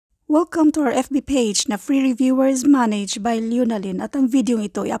Welcome to our FB page na free reviewers managed by Leonalyn at ang video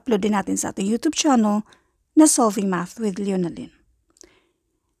ito i-upload din natin sa ating YouTube channel na Solving Math with Leonalyn.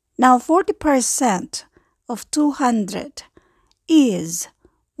 Now, 40% of 200 is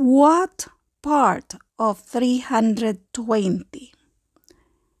what part of 320?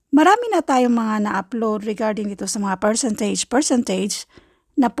 Marami na tayong mga na-upload regarding dito sa mga percentage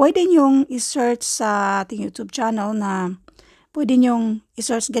na pwede nyong i-search sa ating YouTube channel na pwede nyong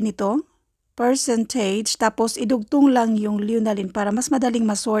i-search ganito, percentage, tapos idugtong lang yung Leonalyn para mas madaling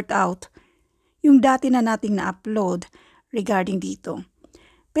ma-sort out yung dati na nating na-upload regarding dito.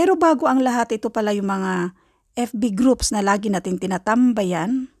 Pero bago ang lahat, ito pala yung mga FB groups na lagi nating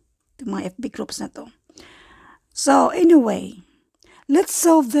tinatambayan, yung mga FB groups na to. So anyway, let's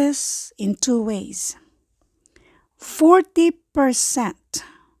solve this in two ways. 40%.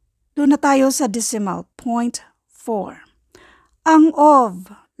 Doon na tayo sa decimal, 0.4. Ang of,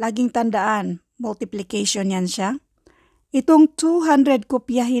 laging tandaan, multiplication yan siya. Itong 200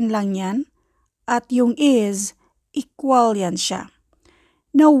 kopyahin lang yan. At yung is, equal yan siya.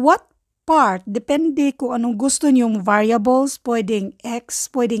 Now, what part, depende kung anong gusto niyong variables, pwedeng x,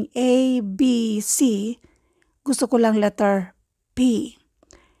 pwedeng a, b, c. Gusto ko lang letter p.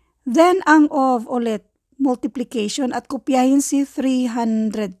 Then, ang of ulit, multiplication at kopyahin si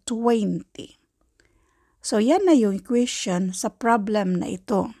 320. So, yan na yung equation sa problem na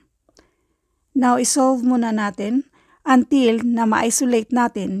ito. Now, isolve muna natin until na ma-isolate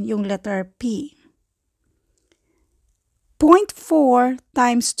natin yung letter P. 0.4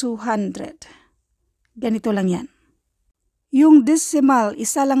 times 200. Ganito lang yan. Yung decimal,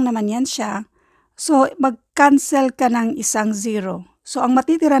 isa lang naman yan siya. So, mag-cancel ka ng isang 0. So, ang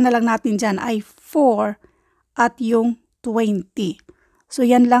matitira na lang natin dyan ay 4 at yung 20. So,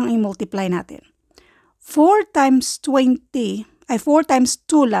 yan lang ang multiply natin. 4 times 20, ay 4 times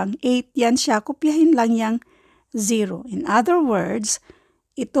 2 lang, 8 yan siya, kopyahin lang yung 0. In other words,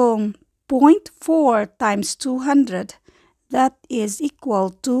 itong 0.4 times 200, that is equal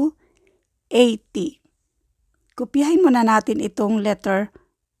to 80. Kopyahin muna natin itong letter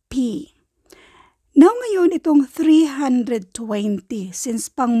P. Now ngayon, itong 320, since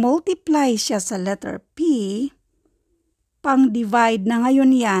pang-multiply siya sa letter P, pang-divide na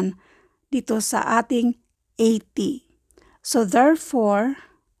ngayon yan, dito sa ating 80. So therefore,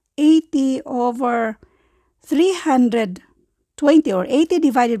 80 over 320 or 80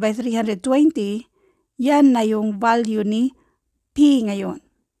 divided by 320, yan na yung value ni P ngayon.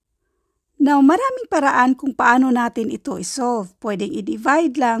 Now, maraming paraan kung paano natin ito isolve. Pwedeng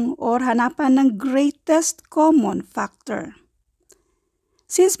i-divide lang or hanapan ng greatest common factor.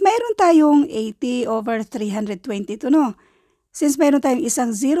 Since mayroon tayong 80 over 320 ito, no? Since mayroon tayong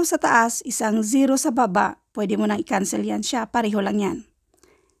isang 0 sa taas, isang 0 sa baba, pwede mo nang i-cancel yan siya. Pareho lang yan.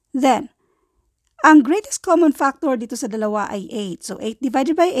 Then, ang greatest common factor dito sa dalawa ay 8. So, 8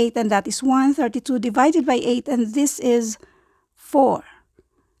 divided by 8 and that is 1. 32 divided by 8 and this is 4.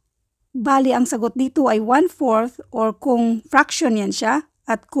 Bali, ang sagot dito ay 1/4 or kung fraction yan siya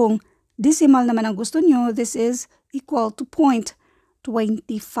at kung decimal naman ang gusto nyo, this is equal to 0.25.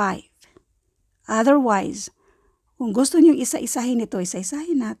 Otherwise, kung gusto nyo isa-isahin ito,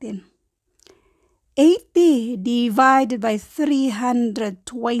 isa-isahin natin. 80 divided by 320.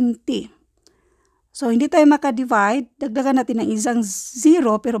 So, hindi tayo maka-divide. Dagdagan natin ng isang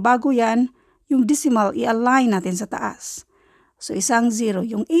 0, pero bago yan, yung decimal, i-align natin sa taas. So, isang 0.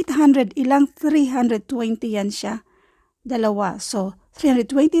 Yung 800, ilang 320 yan siya? Dalawa. So,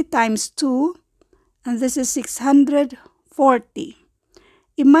 320 times 2, and this is 640.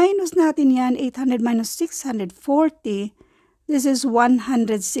 I-minus natin yan, 800 minus 640, this is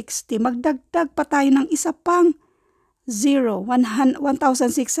 160. Magdagdag pa tayo ng isa pang 0,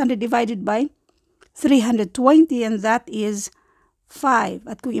 1,600 divided by 320 and that is 5.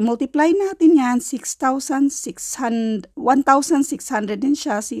 At kung i-multiply natin yan, 1,600 din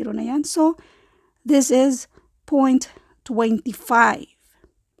siya, 0 na yan. So, this is 0.25.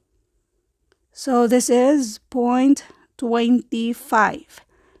 So, this is 0.25.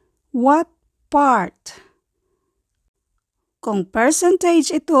 What part? Kung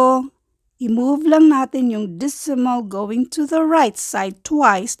percentage ito, i-move lang natin yung decimal going to the right side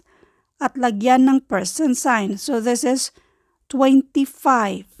twice at lagyan ng percent sign. So this is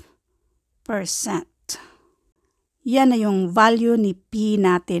 25%. Yan na yung value ni P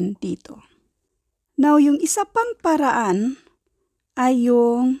natin dito. Now, yung isa pang paraan ay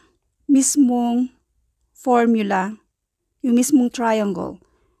yung mismong formula, yung mismong triangle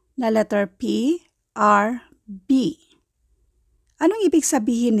na letter P, R, B. Anong ibig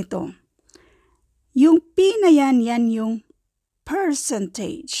sabihin nito? Yung P na yan yung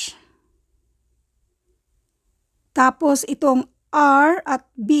percentage. Tapos itong R at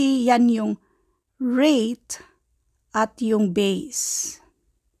B, yan yung rate at yung base.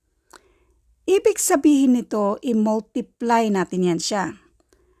 Ibig sabihin nito, i-multiply natin yan siya.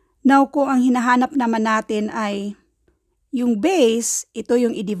 Now, kung ang hinahanap naman natin ay yung base, ito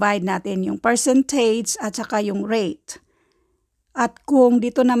yung i-divide natin, yung percentage at saka yung rate. At kung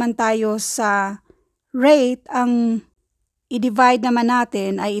dito naman tayo sa rate, ang i-divide naman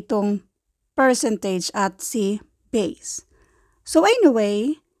natin ay itong percentage at si base. So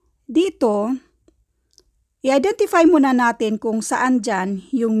anyway, dito, i-identify muna natin kung saan dyan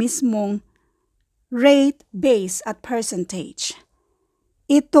yung mismong rate, base at percentage.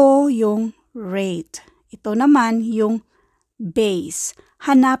 Ito yung rate. Ito naman yung base.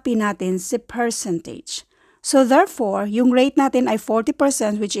 Hanapin natin si percentage. So therefore, yung rate natin ay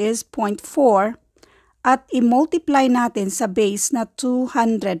 40% which is 0.4 at i-multiply natin sa base na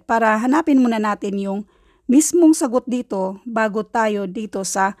 200 para hanapin muna natin yung mismong sagot dito bago tayo dito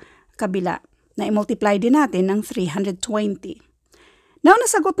sa kabila na i-multiply din natin ng 320. Now,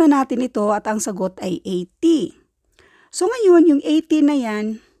 nasagot na natin ito at ang sagot ay 80. So ngayon, yung 80 na yan,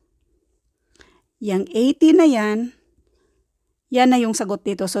 yung 80 na yan na yung sagot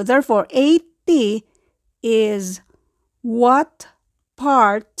dito. So therefore, 80 is what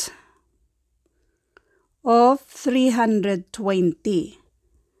part of 320?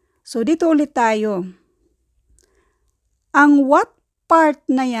 So dito ulit tayo. Ang what part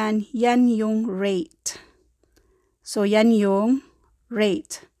na yan yung rate. So yan yung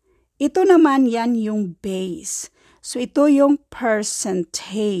rate. Ito naman yan yung base. So ito yung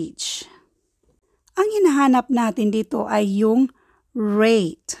percentage. Ang hinahanap natin dito ay yung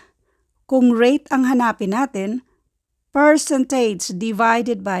rate. Kung rate ang hanapin natin, percentage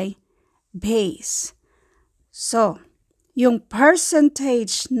divided by base. So, yung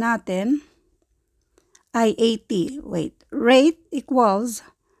percentage natin ay 80. Rate equals,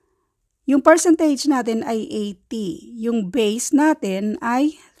 yung percentage natin ay 80. Yung base natin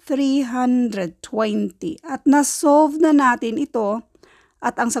ay 320. At na-solve na natin ito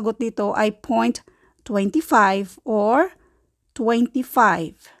at ang sagot dito ay 0.25 or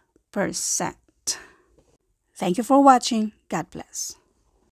 25%. Thank you for watching. God bless.